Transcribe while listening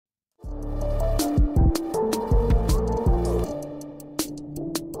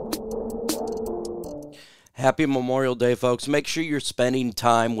Happy Memorial Day, folks. Make sure you're spending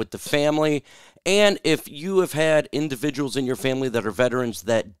time with the family. And if you have had individuals in your family that are veterans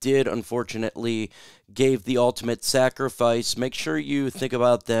that did, unfortunately, gave the ultimate sacrifice, make sure you think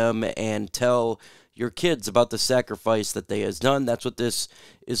about them and tell your kids about the sacrifice that they has done. That's what this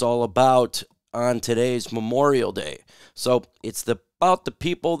is all about on today's Memorial Day. So it's about the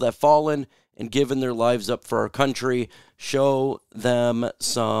people that fallen and given their lives up for our country. Show them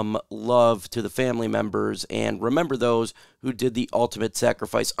some love to the family members and remember those who did the ultimate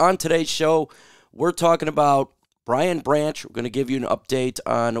sacrifice. On today's show, we're talking about Brian Branch. We're going to give you an update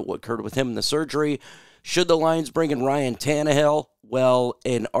on what occurred with him in the surgery. Should the Lions bring in Ryan Tannehill? Well,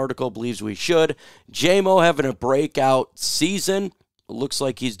 an article believes we should. J-Mo having a breakout season. Looks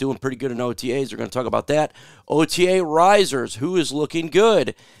like he's doing pretty good in OTAs. We're going to talk about that. OTA risers, who is looking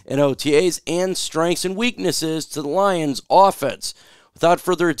good in OTAs, and strengths and weaknesses to the Lions offense. Without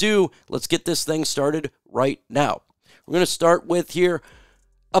further ado, let's get this thing started right now. We're going to start with here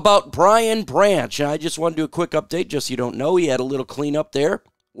about Brian Branch. And I just want to do a quick update, just so you don't know. He had a little cleanup there.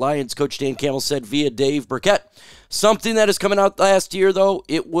 Lions coach Dan Campbell said via Dave Burkett. Something that is coming out last year, though,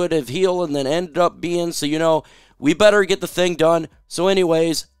 it would have healed and then ended up being, so you know, we better get the thing done. So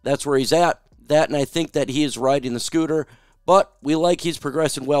anyways, that's where he's at. That, and I think that he is riding the scooter. But we like he's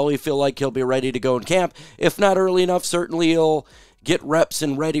progressing well. We feel like he'll be ready to go in camp. If not early enough, certainly he'll get reps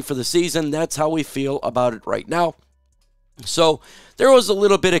and ready for the season. That's how we feel about it right now. So there was a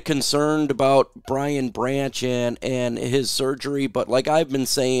little bit of concern about Brian Branch and his surgery. But like I've been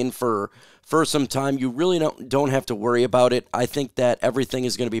saying for some time, you really don't have to worry about it. I think that everything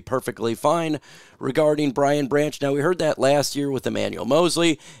is going to be perfectly fine regarding Brian Branch. Now, we heard that last year with Emmanuel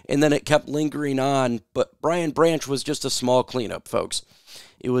Mosley, and then it kept lingering on. But Brian Branch was just a small cleanup, folks.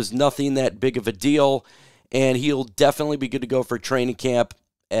 It was nothing that big of a deal, and he'll definitely be good to go for training camp,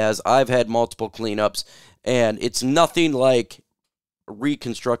 as I've had multiple cleanups, and it's nothing like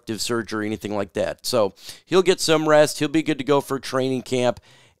reconstructive surgery or anything like that. So he'll get some rest. He'll be good to go for training camp.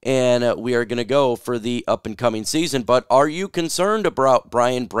 And we are going to go for the up-and-coming season. But are you concerned about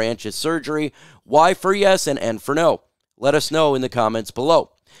Brian Branch's surgery? Y for yes and N for no. Let us know in the comments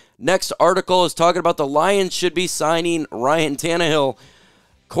below. Next article is talking about the Lions should be signing Ryan Tannehill,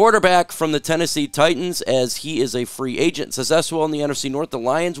 quarterback from the Tennessee Titans, as he is a free agent. It says as well in the NFC North, the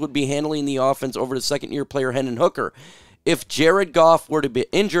Lions would be handling the offense over to second-year player Hendon Hooker. If Jared Goff were to be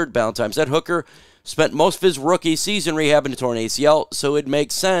injured, Valentine said Hooker spent most of his rookie season rehabbing a torn ACL, so it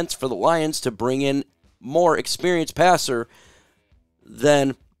makes sense for the Lions to bring in more experienced passer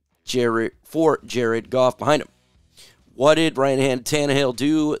than Jared Goff behind him. What did Ryan Tannehill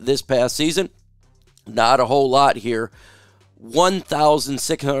do this past season? Not a whole lot here.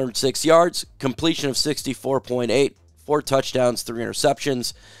 1,606 yards, completion of 64.8, 4 touchdowns, 3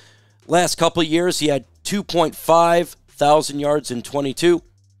 interceptions. Last couple of years, he had 2.5 thousand yards in 22.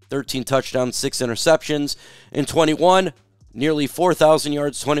 13 touchdowns, 6 interceptions. In 21, nearly 4,000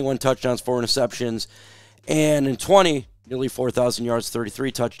 yards, 21 touchdowns, 4 interceptions. And in 20, nearly 4,000 yards,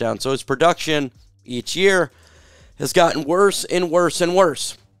 33 touchdowns. So his production each year has gotten worse and worse and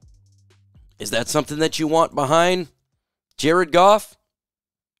worse. Is that something that you want behind Jared Goff?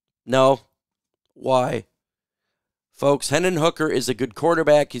 No. Why? Folks, Hendon Hooker is a good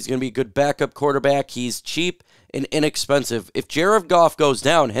quarterback. He's going to be a good backup quarterback. He's cheap and inexpensive. If Jared Goff goes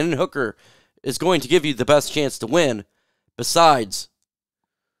down, Hendon Hooker is going to give you the best chance to win, besides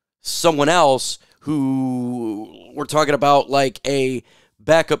someone else who we're talking about, like a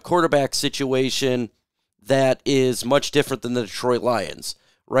backup quarterback situation that is much different than the Detroit Lions,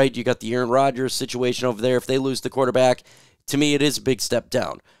 right? You got the Aaron Rodgers situation over there. If they lose the quarterback, to me, it is a big step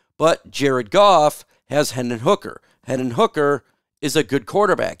down. But Jared Goff has Hendon Hooker. Hendon Hooker is a good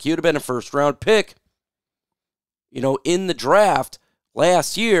quarterback. He would have been a first-round pick, in the draft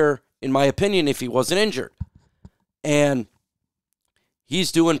last year, in my opinion, if he wasn't injured. And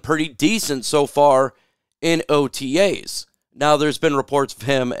he's doing pretty decent so far in OTAs. Now, there's been reports of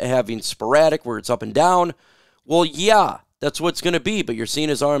him having sporadic, where it's up and down. Well, yeah, that's what it's going to be, but you're seeing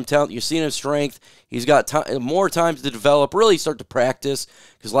his arm talent, you're seeing his strength. He's got more time to develop, really start to practice,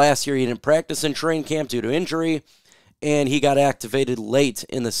 because last year he didn't practice in training camp due to injury, and he got activated late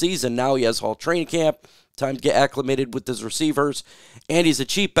in the season. Now he has fall training camp, time to get acclimated with his receivers, and he's a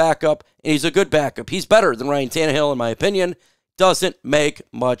cheap backup, and he's a good backup. He's better than Ryan Tannehill, in my opinion. Doesn't make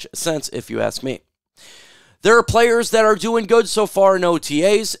much sense, if you ask me. There are players that are doing good so far in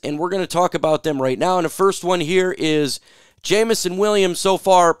OTAs, and we're going to talk about them right now. And the first one here is Jameson Williams, so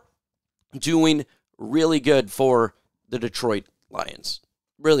far doing really good for the Detroit Lions.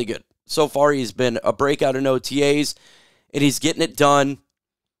 Really good. So far, he's been a breakout in OTAs, and he's getting it done.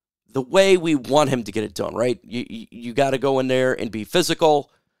 the way we want him to get it done, right? You got to go in there and be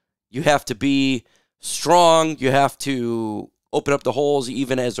physical. You have to be strong. You have to open up the holes,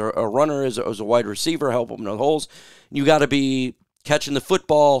 even as a runner, as a wide receiver, help open the holes. You got to be catching the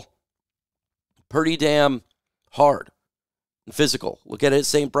football pretty damn hard and physical. Look at it,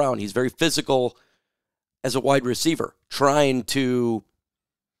 St. Brown. He's very physical as a wide receiver, trying to,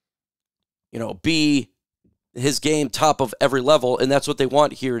 be his game top of every level, and that's what they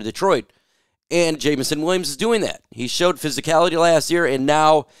want here in Detroit. And Jameson Williams is doing that. He showed physicality last year, and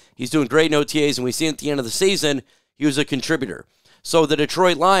now he's doing great in OTAs, and we see at the end of the season, he was a contributor. So the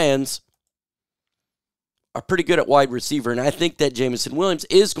Detroit Lions are pretty good at wide receiver, and I think that Jameson Williams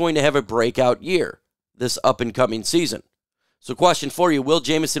is going to have a breakout year this up-and-coming season. So question for you, will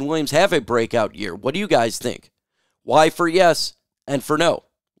Jameson Williams have a breakout year? What do you guys think? Why for yes and for no?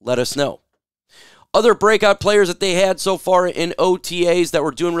 Let us know. Other breakout players that they had so far in OTAs that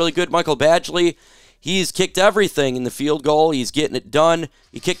were doing really good, Michael Badgley, he's kicked everything in the field goal. He's getting it done.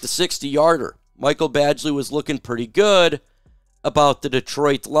 He kicked a 60-yarder. Michael Badgley was looking pretty good about the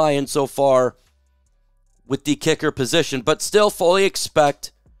Detroit Lions so far with the kicker position, but still fully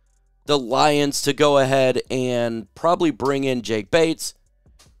expect the Lions to go ahead and probably bring in Jake Bates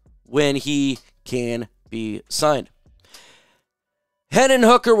when he can be signed. Hendon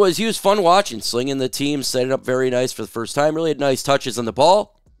Hooker he was fun watching, slinging the team, setting up very nice for the first time. Really had nice touches on the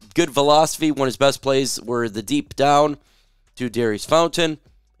ball. Good velocity. One of his best plays were the deep down to Darius Fountain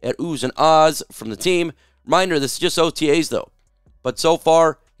at oohs and ahs from the team. Reminder, this is just OTAs though. But so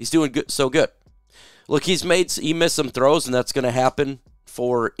far, he's doing good, so good. Look, he missed some throws, and that's going to happen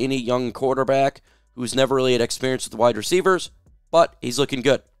for any young quarterback who's never really had experience with wide receivers, but he's looking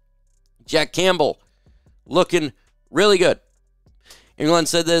good. Jack Campbell, looking really good. England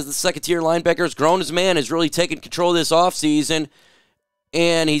said that the second-tier linebacker has grown his man, has really taken control of this offseason,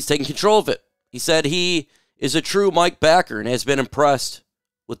 and he's taking control of it. He said he is a true Mike backer and has been impressed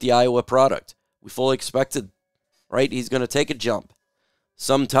with the Iowa product. We fully expected, right? He's going to take a jump.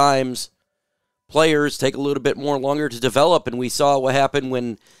 Sometimes players take a little bit more longer to develop, and we saw what happened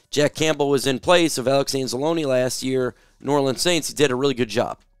when Jack Campbell was in place of Alex Anzalone last year. New Orleans Saints, he did a really good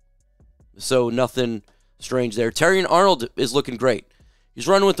job. So nothing strange there. Terrion Arnold is looking great. He's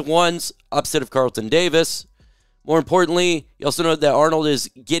running with the ones opposite of Carlton Davis. More importantly, you also know that Arnold is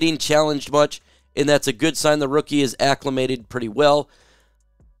getting challenged much, and that's a good sign the rookie is acclimated pretty well.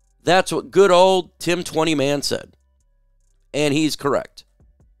 That's what good old Tim 20-man said. And he's correct.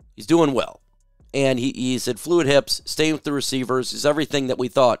 He's doing well. And he's at fluid hips, staying with the receivers. He's everything that we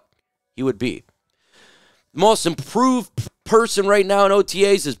thought he would be. The most improved person right now in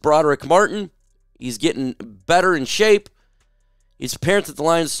OTAs is Broderick Martin. He's getting better in shape. He's apparent that the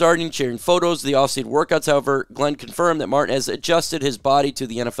Lions starting, sharing photos of the offseason workouts. However, Glenn confirmed that Martin has adjusted his body to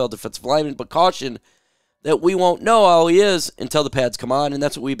the NFL defensive lineman, but cautioned that we won't know how he is until the pads come on, and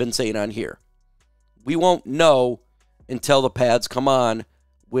that's what we've been saying on here. We won't know until the pads come on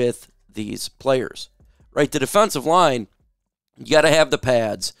with these players. Right, the defensive line, you got to have the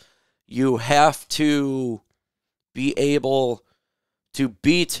pads. You have to be able to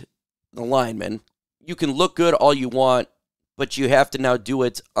beat the linemen. You can look good all you want, but you have to now do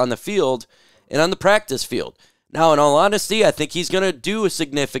it on the field and on the practice field. Now, in all honesty, I think he's going to do a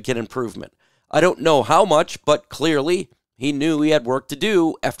significant improvement. I don't know how much, but clearly he knew he had work to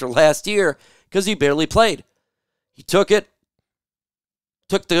do after last year because he barely played. He took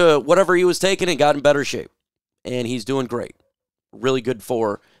the whatever he was taking and got in better shape. And he's doing great. Really good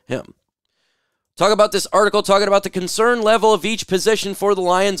for him. Talk about this article, talking about the concern level of each position for the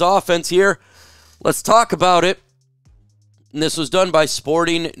Lions offense here. Let's talk about it. And this was done by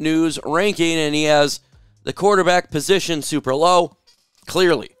Sporting News Ranking, and he has the quarterback position super low.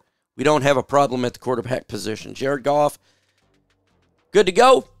 Clearly, we don't have a problem at the quarterback position. Jared Goff, good to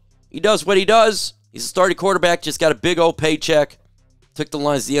go. He does what he does. He's a starting quarterback, just got a big old paycheck. Took the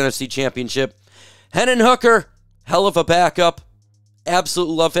Lions to the NFC Championship. Hendon Hooker, hell of a backup.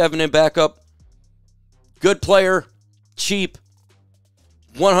 Absolutely love having him backup. Good player, cheap,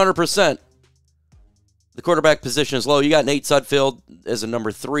 100%. The quarterback position is low. You got Nate Sudfeld as a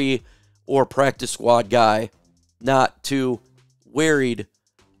number 3 or practice squad guy. Not too worried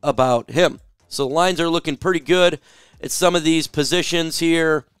about him. So the Lions are looking pretty good at some of these positions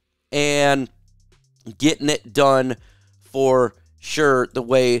here and getting it done for sure the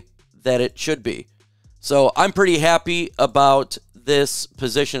way that it should be. So I'm pretty happy about this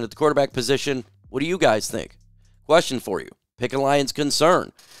position at the quarterback position. What do you guys think? Question for you. Pick a Lions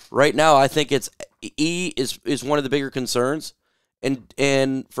concern. Right now, I think it's E is one of the bigger concerns,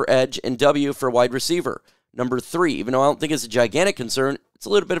 and for edge, and W for wide receiver. number 3. Even though I don't think it's a gigantic concern, it's a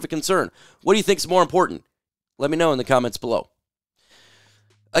little bit of a concern. What do you think is more important? Let me know in the comments below.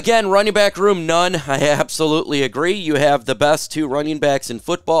 Again, running back room, none. I absolutely agree. You have the best 2 running backs in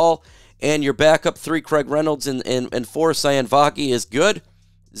football, and your backup 3, Craig Reynolds, and 4, Cyan Vaki, is good.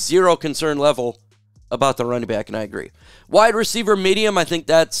 0 concern level about the running back, and I agree. Wide receiver, medium, I think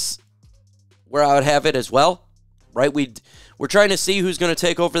that's where I would have it as well, right? We're trying to see who's going to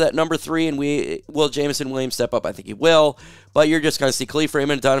take over that number 3, and will Jameson Williams step up? I think he will, but you're just going to see Khalil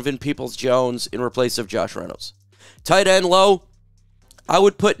Freeman, Donovan Peoples-Jones in place of Josh Reynolds. Tight end, low. I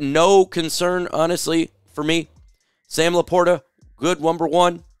would put no concern, honestly, for me. Sam Laporta, good number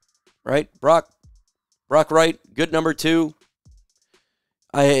 1, right? Brock Wright, good number 2.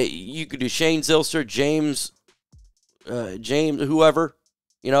 You could do Shane Zylster, James, whoever.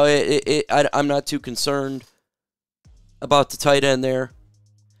 You know, I'm not too concerned about the tight end there.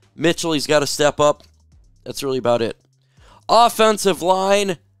 Mitchell, he's got to step up. That's really about it. Offensive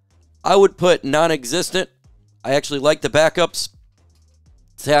line, I would put non-existent. I actually like the backups.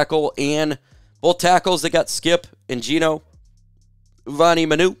 Tackle and both tackles, they got Skip and Gino. Vani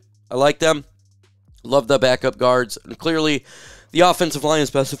Manu, I like them. Love the backup guards. And clearly, the offensive line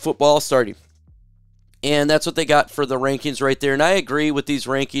is best in football starting. And that's what they got for the rankings right there. And I agree with these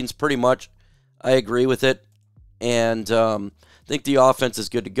rankings pretty much. I agree with it. And I think the offense is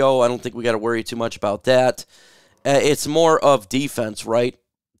good to go. I don't think we got to worry too much about that. It's more of defense, right?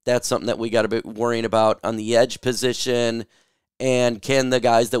 That's something that we got to be worrying about on the edge position. And can the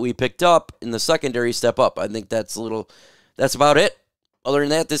guys that we picked up in the secondary step up? I think that's about it. Other than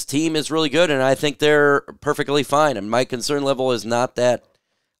that, this team is really good, and I think they're perfectly fine. And my concern level is not that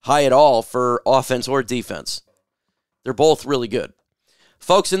high at all for offense or defense. They're both really good.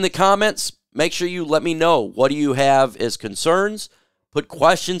 Folks, in the comments, make sure you let me know. What do you have as concerns? Put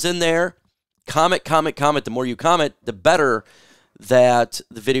questions in there. Comment. The more you comment, the better that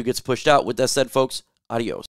the video gets pushed out. With that said, folks, adios.